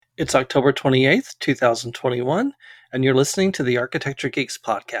It's October 28th, 2021, and you're listening to the Architecture Geeks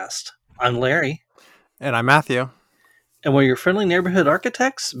podcast. I'm Larry, And I'm Matthew. and we're your friendly neighborhood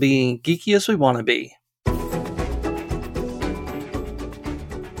architects, being geeky as we want to be.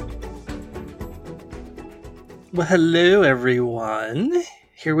 Well, hello, everyone.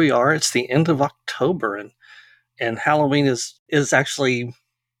 Here we are. It's the end of October, and Halloween is actually,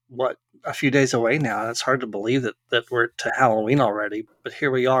 a few days away now. It's hard to believe that we're to Halloween already, but here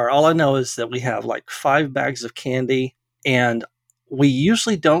we are. All I know is that we have like 5 bags of candy, and we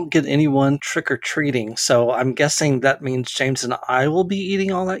usually don't get anyone trick-or-treating, so I'm guessing that means James and I will be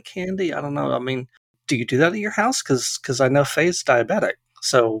eating all that candy. I don't know. I mean, do you do that at your house? Because I know Faye's diabetic,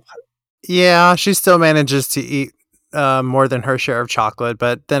 so... Yeah, she still manages to eat more than her share of chocolate,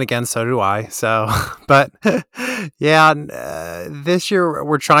 but then again, so do I. So, but yeah, this year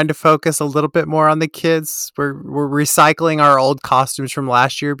we're trying to focus a little bit more on the kids. We're recycling our old costumes from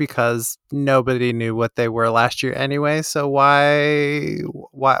last year because nobody knew what they were last year anyway. So why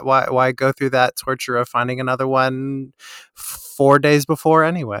go through that torture of finding another one 4 days before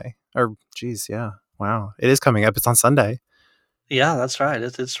anyway? Or geez, yeah, wow, it is coming up. It's on Sunday. Yeah, that's right.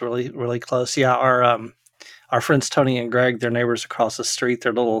 It's really, really close. Yeah, our friends Tony and Greg, their neighbors across the street,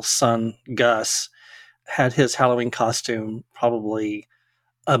 their little son Gus had his Halloween costume probably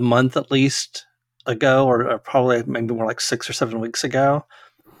a month at least ago, or probably maybe more like 6 or 7 weeks ago.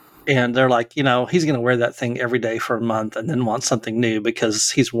 And they're like, he's going to wear that thing every day for a month and then want something new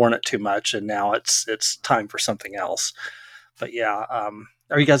because he's worn it too much, and now it's time for something else. But yeah,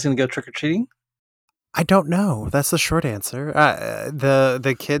 are you guys going to go trick or treating? I don't know. That's the short answer.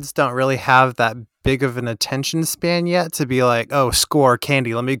 The kids don't really have that big of an attention span yet to be like, oh, score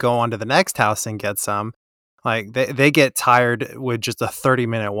candy. Let me go on to the next house and get some. Like they get tired with just a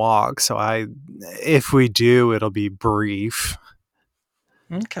 30-minute walk. So if we do, it'll be brief.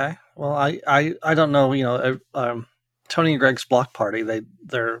 Okay. Well, I don't know. Tony and Greg's block party.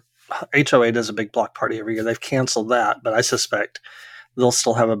 Their HOA does a big block party every year. They've canceled that, but I suspect they'll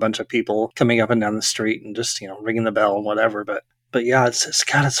still have a bunch of people coming up and down the street and just ringing the bell and whatever. But yeah, it's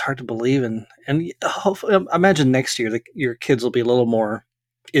God, it's hard to believe, and hopefully, I imagine next year your kids will be a little more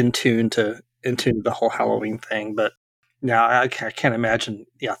in tune to the whole Halloween thing. But now I can't imagine.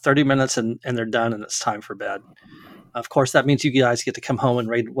 Yeah, 30 minutes and they're done and it's time for bed. Of course, that means you guys get to come home and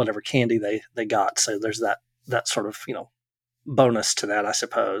raid whatever candy they got. So there's that sort of bonus to that, I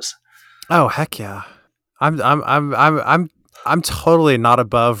suppose. Oh heck yeah! I'm totally not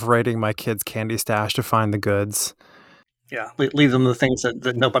above raiding my kids' candy stash to find the goods. Yeah, leave them the things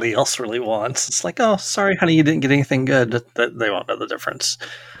that nobody else really wants. It's like, oh, sorry, honey, you didn't get anything good. That they won't know the difference.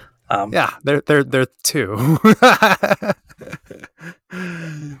 Yeah, they're two.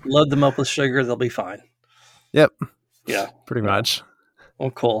 Load them up with sugar; they'll be fine. Yep. Yeah, pretty much.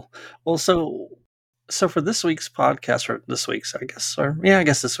 Well, cool. Well, so for this week's podcast, or this week's, I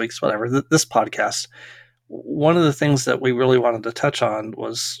guess this week's, whatever. This podcast, one of the things that we really wanted to touch on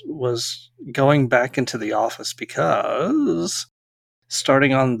was going back into the office, because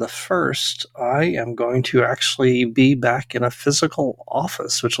starting on the 1st, I am going to actually be back in a physical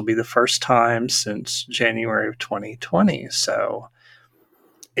office, which will be the first time since January of 2020. So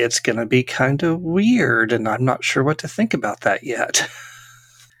it's going to be kind of weird, and I'm not sure what to think about that yet.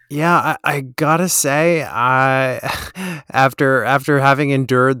 Yeah, I gotta say, after having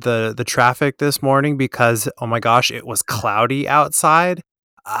endured the traffic this morning because, oh my gosh, it was cloudy outside,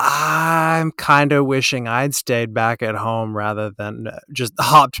 I'm kind of wishing I'd stayed back at home rather than just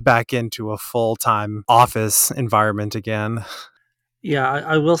hopped back into a full-time office environment again. Yeah,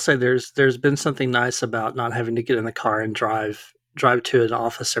 I will say there's been something nice about not having to get in the car and drive to an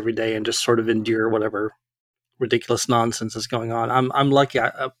office every day and just sort of endure whatever ridiculous nonsense is going on. I'm lucky.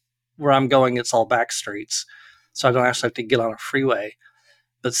 Where I'm going, it's all back streets, so I don't actually have to get on a freeway.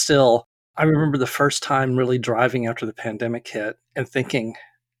 But still, I remember the first time really driving after the pandemic hit and thinking,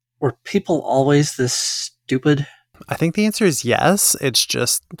 were people always this stupid? I think the answer is yes. It's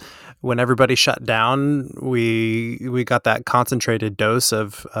just when everybody shut down, we got that concentrated dose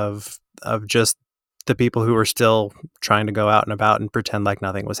of just the people who were still trying to go out and about and pretend like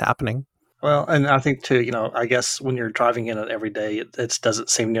nothing was happening. Well, and I think too, I guess when you're driving in it every day, it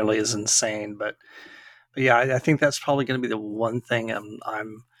doesn't seem nearly as insane. But yeah, I think that's probably going to be the one thing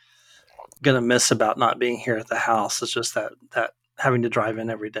I'm going to miss about not being here at the house. Is just that having to drive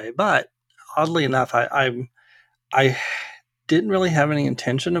in every day. But oddly enough, I didn't really have any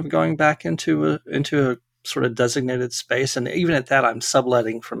intention of going back into a sort of designated space, and even at that, I'm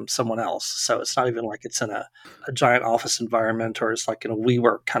subletting from someone else. So it's not even like it's in a giant office environment, or it's like in a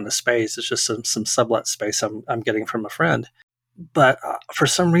WeWork kind of space. It's just some sublet space I'm getting from a friend. but for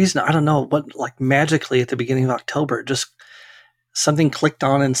some reason, I don't know what, like magically at the beginning of October, just something clicked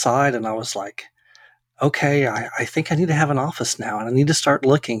on inside, and I was like, okay, I think I need to have an office now, and I need to start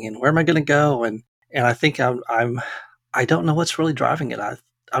looking, and where am I going to go? And I think I don't know what's really driving it. I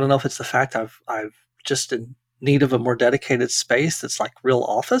don't know if it's the fact I've just in need of a more dedicated space that's like real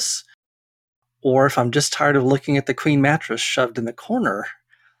office, or if I'm just tired of looking at the queen mattress shoved in the corner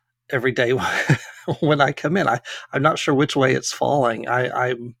every day when I come in. I'm not sure which way it's falling.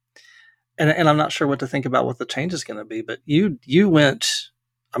 And I'm not sure what to think about what the change is going to be. But you went,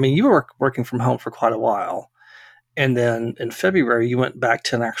 I mean, you were working from home for quite a while, and then in February you went back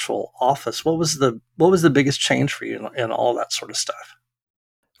to an actual office. What was the biggest change for you in all that sort of stuff?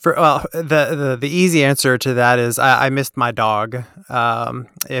 The easy answer to that is I missed my dog.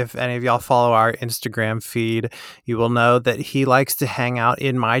 If any of y'all follow our Instagram feed, you will know that he likes to hang out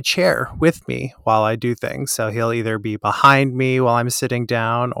in my chair with me while I do things. So he'll either be behind me while I'm sitting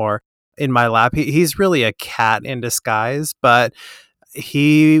down or in my lap. He's really a cat in disguise, but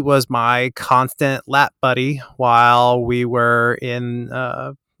he was my constant lap buddy while we were in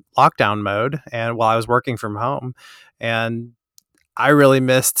lockdown mode and while I was working from home. And I really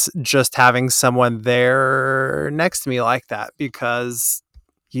missed just having someone there next to me like that because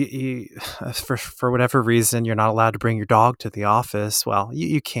you for whatever reason you're not allowed to bring your dog to the office. Well,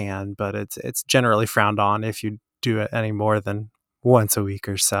 you can, but it's generally frowned on if you do it any more than once a week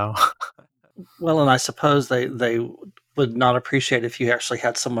or so. Well, and I suppose they would not appreciate if you actually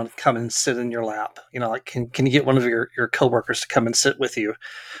had someone come and sit in your lap. You know, like can you get one of your coworkers to come and sit with you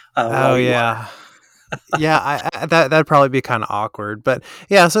Oh while you yeah. Yeah, that'd probably be kind of awkward, but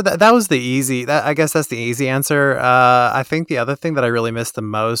yeah. So that was the easy. That I guess that's the easy answer. I think the other thing that I really missed the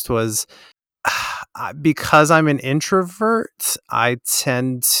most was because I'm an introvert, I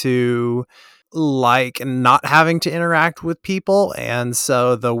tend to like not having to interact with people. And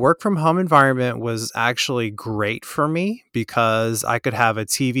so the work from home environment was actually great for me because I could have a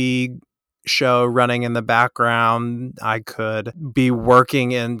TV show running in the background. I could be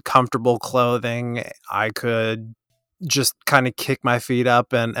working in comfortable clothing. I could just kind of kick my feet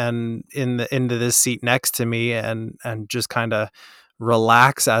up and into this seat next to me and just kind of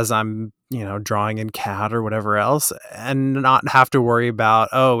relax as I'm, drawing in CAD or whatever else and not have to worry about,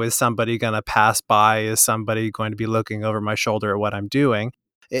 oh, is somebody going to pass by? Is somebody going to be looking over my shoulder at what I'm doing?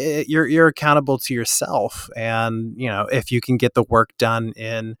 You're accountable to yourself. And, if you can get the work done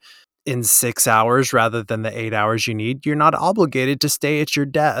in 6 hours rather than the 8 hours you need, you're not obligated to stay at your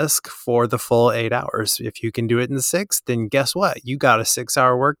desk for the full 8 hours. If you can do it in six, then guess what? You got a 6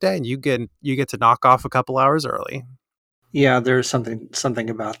 hour workday and you get to knock off a couple hours early. Yeah, there's something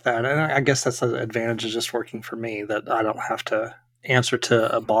about that, and I guess that's the advantage of just working for me, that I don't have to answer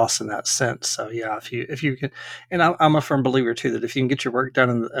to a boss in that sense. So yeah, if you can, and I'm a firm believer too that if you can get your work done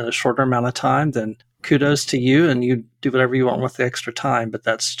in a shorter amount of time, then kudos to you, and you do whatever you want with the extra time. But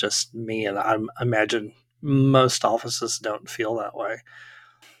that's just me, and I imagine most offices don't feel that way.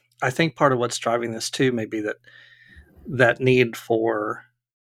 I think part of what's driving this too may be that need for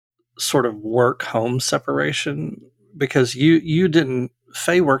sort of work home separation, because you didn't,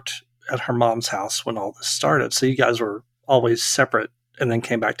 Faye worked at her mom's house when all this started, so you guys were always separate and then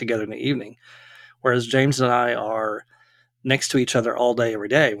came back together in the evening, whereas James and I are next to each other all day every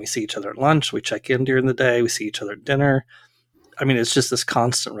day. We see each other at lunch, we check in during the day, we see each other at dinner. I mean, it's just this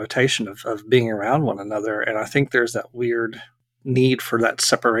constant rotation of being around one another, and I think there's that weird need for that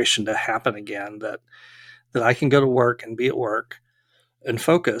separation to happen again, that I can go to work and be at work and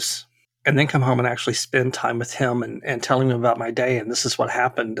focus, and then come home and actually spend time with him, and telling him about my day, and this is what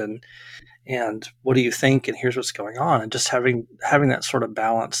happened, and what do you think, and here's what's going on, and just having that sort of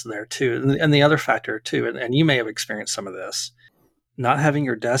balance there too. And the other factor too, and you may have experienced some of this, not having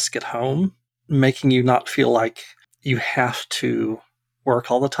your desk at home, making you not feel like you have to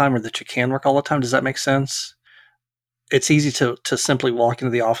work all the time, or that you can work all the time. Does that make sense? It's easy to simply walk into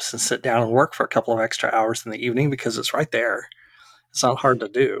the office and sit down and work for a couple of extra hours in the evening because it's right there. It's not hard to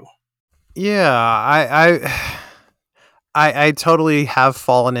do. Yeah, I totally have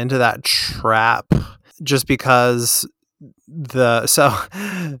fallen into that trap just because the so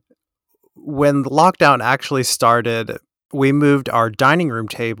when the lockdown actually started, we moved our dining room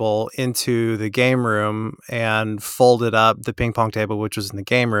table into the game room and folded up the ping pong table, which was in the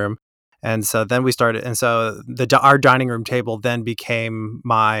game room. And so then we started, and so our dining room table then became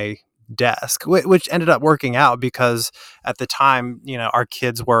my desk, which ended up working out because at the time, our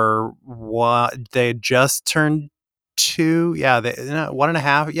kids were what they had just turned two, yeah, one and a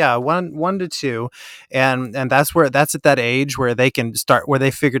half, yeah, one to two, and that's at that age where they can start, where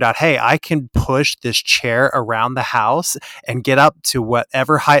they figured out, hey, I can push this chair around the house and get up to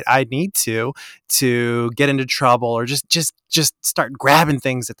whatever height I need to get into trouble, or just start grabbing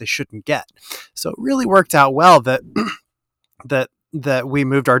things that they shouldn't get. So it really worked out well that that we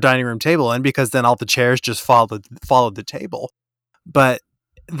moved our dining room table in, because then all the chairs just followed the table. But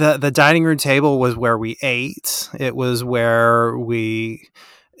the dining room table was where we ate. It was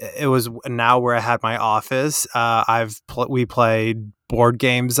now where I had my office. We played board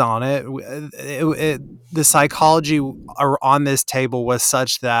games on it. The psychology on this table was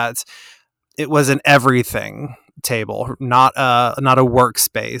such that it was an everything table, not a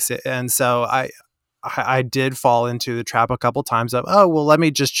workspace. And so I did fall into the trap a couple times of, oh, well, let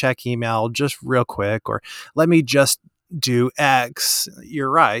me just check email just real quick, or let me just do X. You're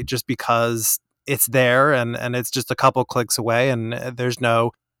right, just because it's there, and it's just a couple clicks away, and there's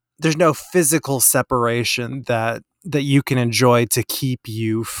no physical separation that you can enjoy to keep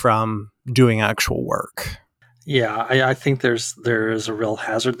you from doing actual work. Yeah, I think there is a real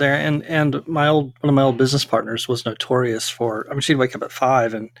hazard there, and one of my old business partners was notorious for. I mean, she'd wake up at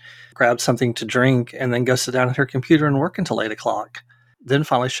 5 and grab something to drink, and then go sit down at her computer and work until 8 o'clock. Then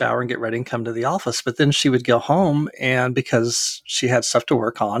finally shower and get ready and come to the office. But then she would go home, and because she had stuff to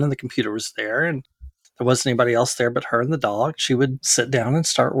work on and the computer was there, and there wasn't anybody else there but her and the dog, she would sit down and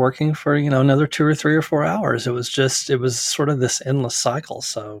start working for another 2 or 3 or 4 hours. It was sort of this endless cycle.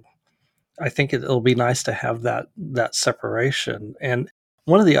 So I think it'll be nice to have that separation. And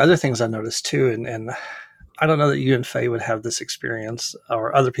one of the other things I noticed too, and I don't know that you and Faye would have this experience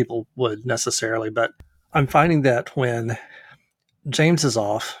or other people would necessarily, but I'm finding that when James is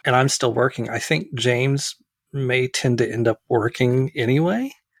off and I'm still working, I think James may tend to end up working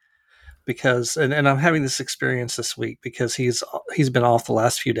anyway, because and I'm having this experience this week because he's been off the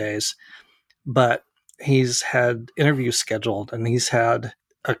last few days, but he's had interviews scheduled and he's had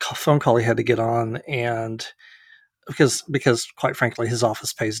a phone call he had to get on, and because quite frankly his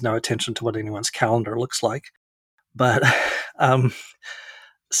office pays no attention to what anyone's calendar looks like. But um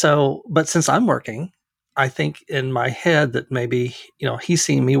but since I'm working, I think in my head that maybe he's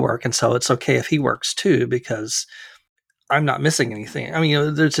seeing me work, and so it's okay if he works too because I'm not missing anything. I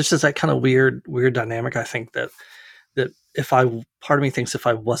mean, there's just that kind of weird dynamic. I think that if I part of me thinks if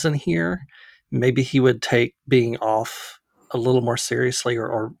I wasn't here, maybe he would take being off a little more seriously,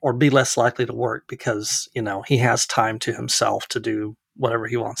 or be less likely to work because he has time to himself to do whatever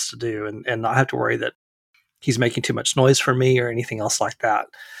he wants to do, and not have to worry that he's making too much noise for me or anything else like that.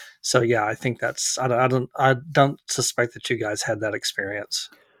 So yeah, I think that's I don't suspect that you guys had that experience.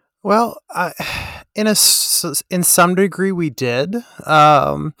 Well, in some degree, we did.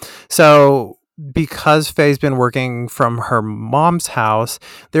 So because Faye's been working from her mom's house,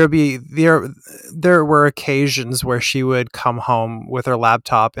 there were occasions where she would come home with her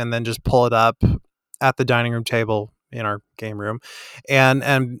laptop and then just pull it up at the dining room table in our game room,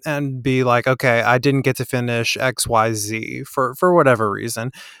 and be like, okay, I didn't get to finish XYZ for whatever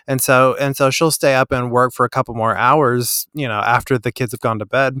reason, and so she'll stay up and work for a couple more hours, after the kids have gone to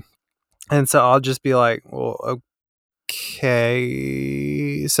bed. And so I'll just be like, well,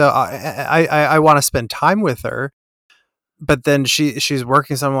 okay. So I want to spend time with her, but then she's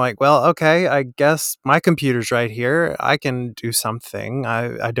working. So I'm like, well, okay, I guess my computer's right here. I can do something.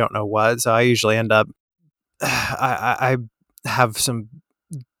 I don't know what. So I usually end up, I have some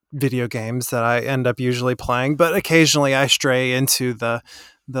video games that I end up usually playing, but occasionally I stray into the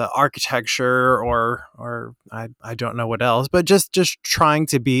architecture, or I don't know what else, but just trying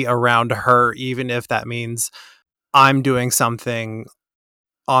to be around her, even if that means I'm doing something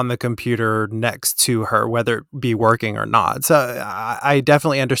on the computer next to her, whether it be working or not. So I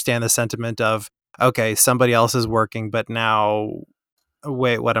definitely understand the sentiment of, okay, somebody else is working, but now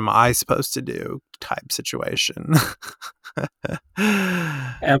wait, what am I supposed to do type situation.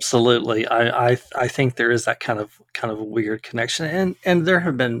 Absolutely. I think there is that kind of weird connection, and there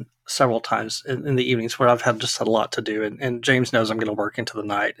have been several times in the evenings where I've had a lot to do, and James knows I'm going to work into the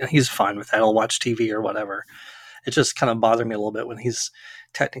night, and he's fine with that. He'll watch TV or whatever. It just kind of bothered me a little bit when he's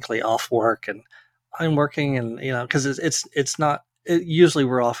technically off work and I'm working, and because it's not. Usually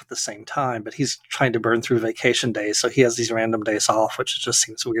we're off at the same time, but he's trying to burn through vacation days, so he has these random days off, which just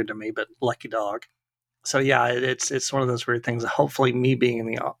seems weird to me. But lucky dog. So yeah, it's one of those weird things. Hopefully, me being in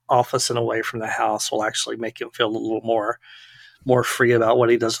the office and away from the house will actually make him feel a little more free about what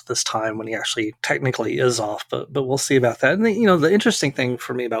he does with his time when he actually technically is off. But we'll see about that. And the interesting thing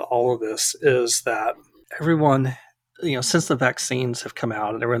for me about all of this is that everyone, since the vaccines have come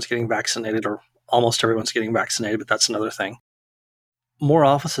out and everyone's getting vaccinated or almost everyone's getting vaccinated, but that's another thing. More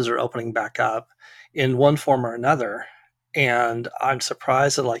offices are opening back up in one form or another. And I'm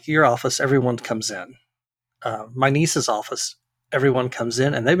surprised that, like your office, everyone comes in. My niece's office, everyone comes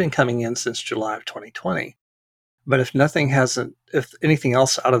in, and they've been coming in since July of 2020. But if anything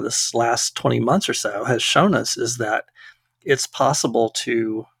else out of this last 20 months or so has shown us is that it's possible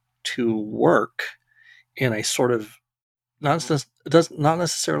to work in a sort of not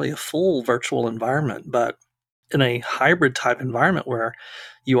necessarily a full virtual environment, but in a hybrid type environment where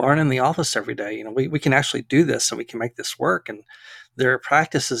you aren't in the office every day. We can actually do this and we can make this work. And there are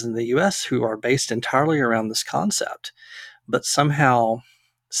practices in the US who are based entirely around this concept, but somehow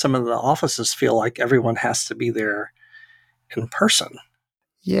some of the offices feel like everyone has to be there in person.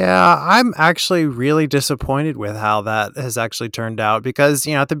 Yeah, I'm actually really disappointed with how that has actually turned out because,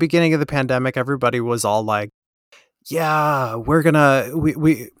 at the beginning of the pandemic, everybody was all like, yeah, we're gonna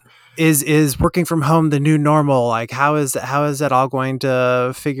we is working from home the new normal? Like how is that all going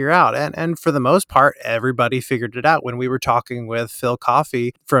to figure out? And for the most part, everybody figured it out. When we were talking with Phil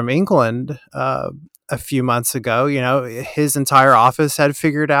Coffey from England a few months ago, his entire office had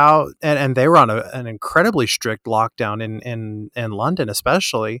figured out, and they were on an incredibly strict lockdown in London,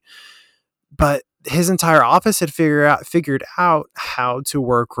 especially. But his entire office had figured out how to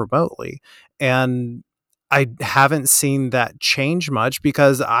work remotely, and I haven't seen that change much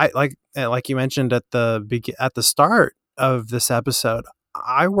because I like you mentioned at the start of this episode,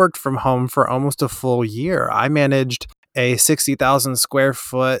 I worked from home for almost a full year. I managed a 60,000 square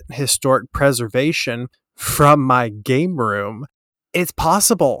foot historic preservation from my game room. It's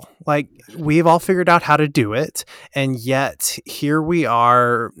possible. Like, we've all figured out how to do it, and yet here we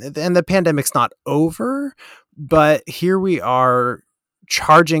are, and the pandemic's not over, but here we are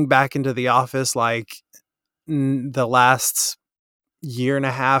charging back into the office like the last year and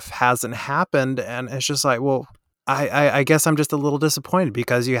a half hasn't happened. And it's just like, well, I guess I'm just a little disappointed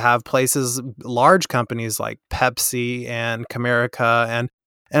because you have places, large companies like Pepsi and Comerica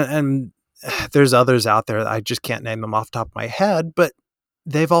and there's others out there that I just can't name them off the top of my head, but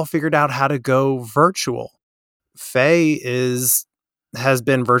they've all figured out how to go virtual. Faye has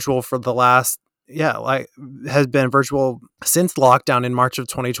been virtual for the last has been virtual since lockdown in March of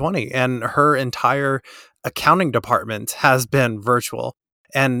 2020, and her entire accounting department has been virtual.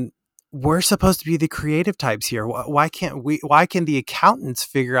 And we're supposed to be the creative types here. Why can the accountants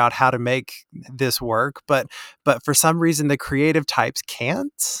figure out how to make this work, but for some reason the creative types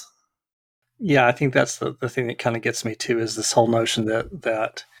can't? Yeah, I think that's the thing that kind of gets me too is this whole notion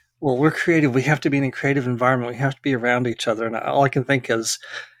that well, we're creative. We have to be in a creative environment. We have to be around each other. And all I can think is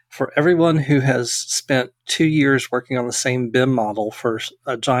for everyone who has spent 2 years working on the same BIM model for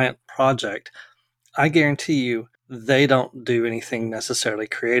a giant project, I guarantee you they don't do anything necessarily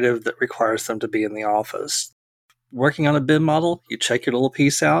creative that requires them to be in the office. Working on a BIM model, you check your little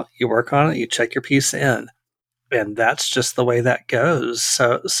piece out, you work on it, you check your piece in, and that's just the way that goes.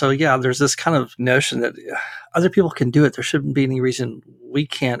 So yeah, there's this kind of notion that other people can do it. There shouldn't be any reason we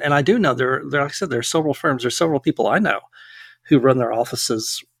can't. And I do know like I said, there are several firms, there's several people I know who run their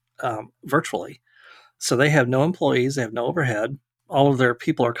offices virtually. So they have no employees, they have no overhead. All of their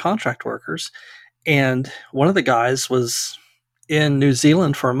people are contract workers. And one of the guys was in New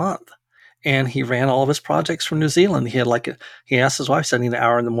Zealand for a month, and he ran all of his projects from New Zealand. He asked his wife, said, "I need an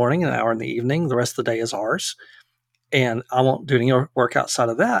hour in the morning and an hour in the evening. The rest of the day is ours, and I won't do any work outside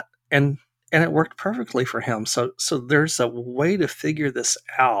of that." And it worked perfectly for him. So there's a way to figure this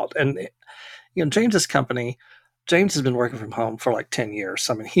out. And James's company, James has been working from home for like 10 years.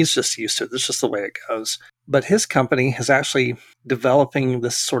 I mean, he's just used to it. That's just the way it goes. But his company is actually developing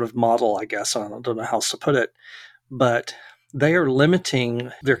this sort of model, I guess. I don't know how else to put it, but they are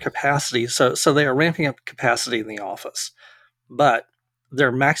limiting their capacity. So they are ramping up capacity in the office, but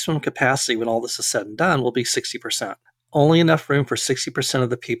their maximum capacity when all this is said and done will be 60%. Only enough room for 60% of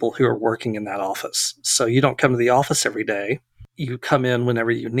the people who are working in that office. So you don't come to the office every day. You come in whenever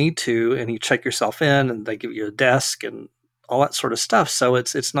you need to, and you check yourself in, and they give you a desk and all that sort of stuff. So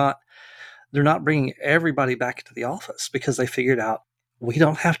it's not, they're not bringing everybody back into the office because they figured out we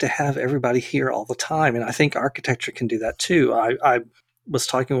don't have to have everybody here all the time. And I think architecture can do that too. I was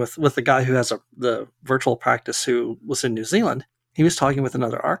talking with the guy who has the virtual practice who was in New Zealand. He was talking with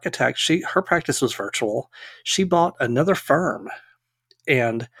another architect. Her practice was virtual. She bought another firm,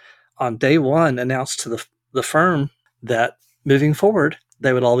 and on day one announced to the firm that moving forward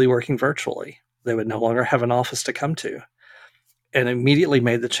they would all be working virtually. They would no longer have an office to come to, and immediately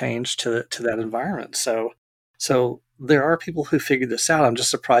made the change to that environment. So there are people who figured this out. I'm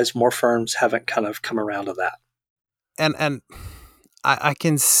just surprised more firms haven't kind of come around to that. And I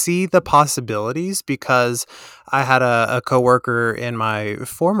can see the possibilities because I had a coworker in my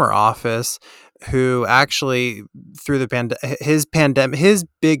former office who actually through his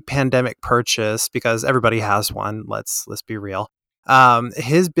big pandemic purchase, because everybody has one. Let's be real.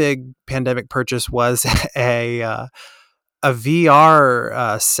 His big pandemic purchase was a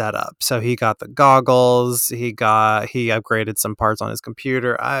VR setup. So he got the goggles. He upgraded some parts on his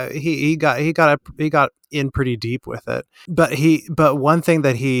computer. He got in pretty deep with it. But one thing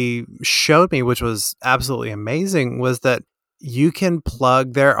that he showed me, which was absolutely amazing, was that you can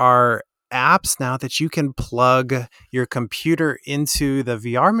plug. There are apps now that you can plug your computer into the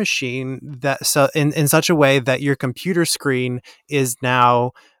VR machine, that so in such a way that your computer screen is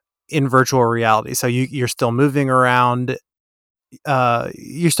now in virtual reality. So you're still moving around,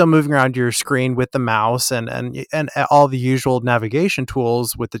 your screen with the mouse and all the usual navigation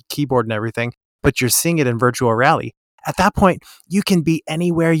tools with the keyboard and everything, but you're seeing it in virtual reality. At that point, you can be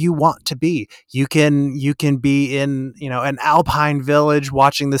anywhere you want to be. You can be in, an alpine village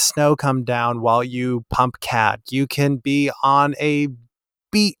watching the snow come down while you pump CAD. You can be on a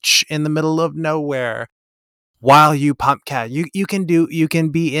beach in the middle of nowhere while you pump CAD. You can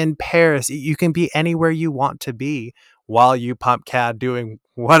be in Paris. You can be anywhere you want to be while you pump CAD doing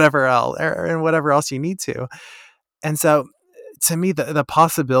whatever else and whatever else you need to. And so to me, the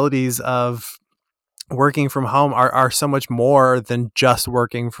possibilities of working from home are so much more than just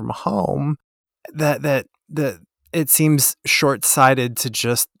working from home, that it seems short-sighted to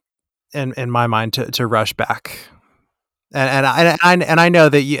just in my mind to rush back. And I know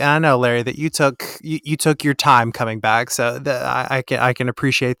that I know, Larry, that you took your time coming back, so I can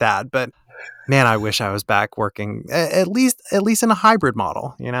appreciate that. But man, I wish I was back working at least in a hybrid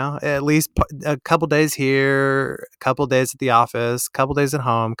model. At least a couple days here, a couple days at the office, a couple days at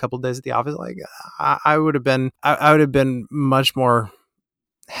home, a couple days at the office. Like I would have been, I would have been much more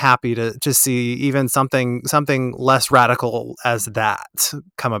happy to see even something less radical as that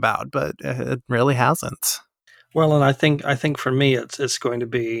come about, but it really hasn't. Well, and I think for me, it's going to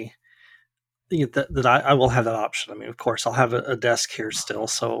be that I will have that option. I mean, of course, I'll have a desk here still.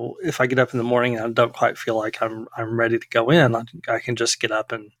 So if I get up in the morning and I don't quite feel like I'm ready to go in, I can just get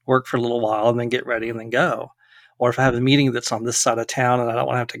up and work for a little while and then get ready and then go. Or if I have a meeting that's on this side of town and I don't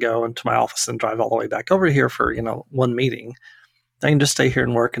want to have to go into my office and drive all the way back over here for one meeting, I can just stay here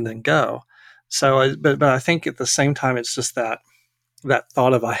and work and then go. So, but I think at the same time, it's just that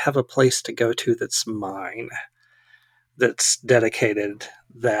thought of I have a place to go to that's mine, that's dedicated,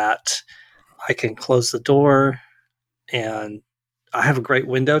 that I can close the door and I have a great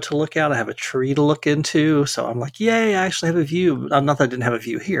window to look out. I have a tree to look into. So I'm like, yay, I actually have a view. Not that I didn't have a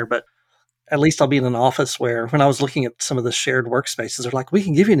view here, but at least I'll be in an office where when I was looking at some of the shared workspaces, they're like, we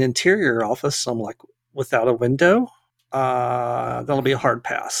can give you an interior office. So I'm like, without a window, that'll be a hard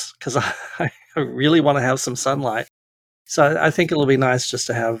pass because I really want to have some sunlight. So I think it'll be nice just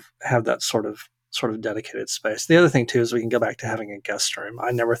to have that sort of dedicated space. The other thing too is we can go back to having a guest room.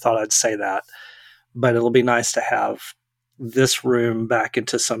 I never thought I'd say that, but it'll be nice to have this room back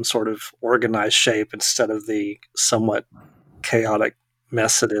into some sort of organized shape instead of the somewhat chaotic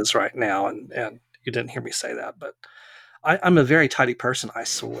mess it is right now. And you didn't hear me say that, but I'm a very tidy person, I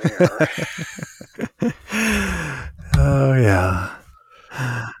swear. Oh yeah.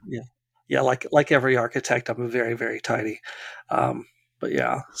 Yeah, yeah, like every architect, I'm very very tidy. Um, but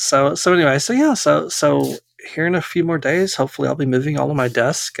yeah, so anyway, so yeah, so here in a few more days, hopefully, I'll be moving all of my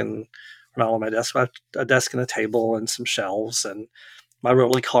desk and not all of my desk, but a desk and a table and some shelves and my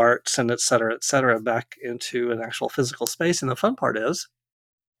rolly carts and et cetera, back into an actual physical space. And the fun part is,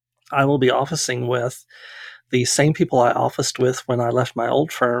 I will be officing with the same people I officed with when I left my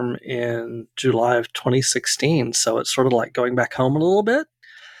old firm in July of 2016. So it's sort of like going back home a little bit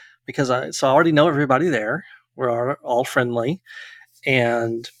because I already know everybody there. We're all friendly,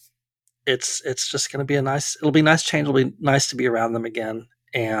 and it's just going to be it'll be a nice change. It'll be nice to be around them again,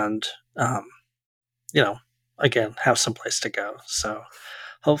 and um, you know, again, have some place to go. So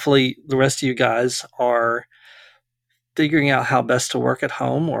hopefully, the rest of you guys are figuring out how best to work at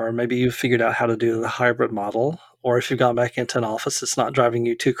home, or maybe you've figured out how to do the hybrid model, or if you've gone back into an office, it's not driving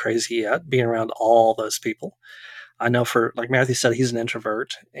you too crazy yet, being around all those people. I know for, like Matthew said, he's an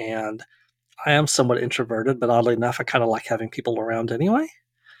introvert, and I am somewhat introverted, but oddly enough, I kind of like having people around anyway.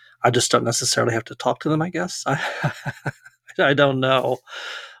 I just don't necessarily have to talk to them, I guess. I don't know,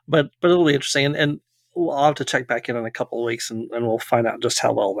 but it'll be interesting, and I'll have to check back in a couple of weeks, and we'll find out just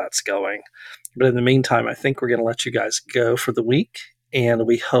how well that's going. But in the meantime, I think we're going to let you guys go for the week, and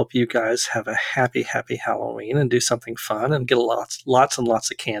we hope you guys have a happy, happy Halloween and do something fun and get lots and lots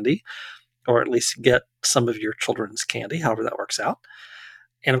of candy. or at least get some of your children's candy, however that works out.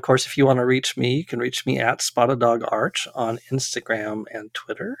 And of course, if you want to reach me, you can reach me at Spotted Dog Arch on Instagram and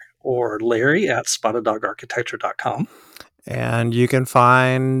Twitter, or Larry at spotteddogarchitecture.com. And you can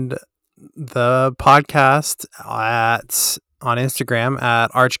find the podcast on Instagram at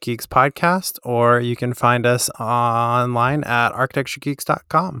Arch Geeks Podcast, or you can find us online at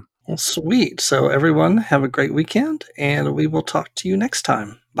architecturegeeks.com. Well, sweet. So everyone have a great weekend, and we will talk to you next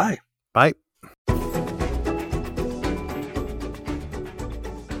time. Bye. Bye.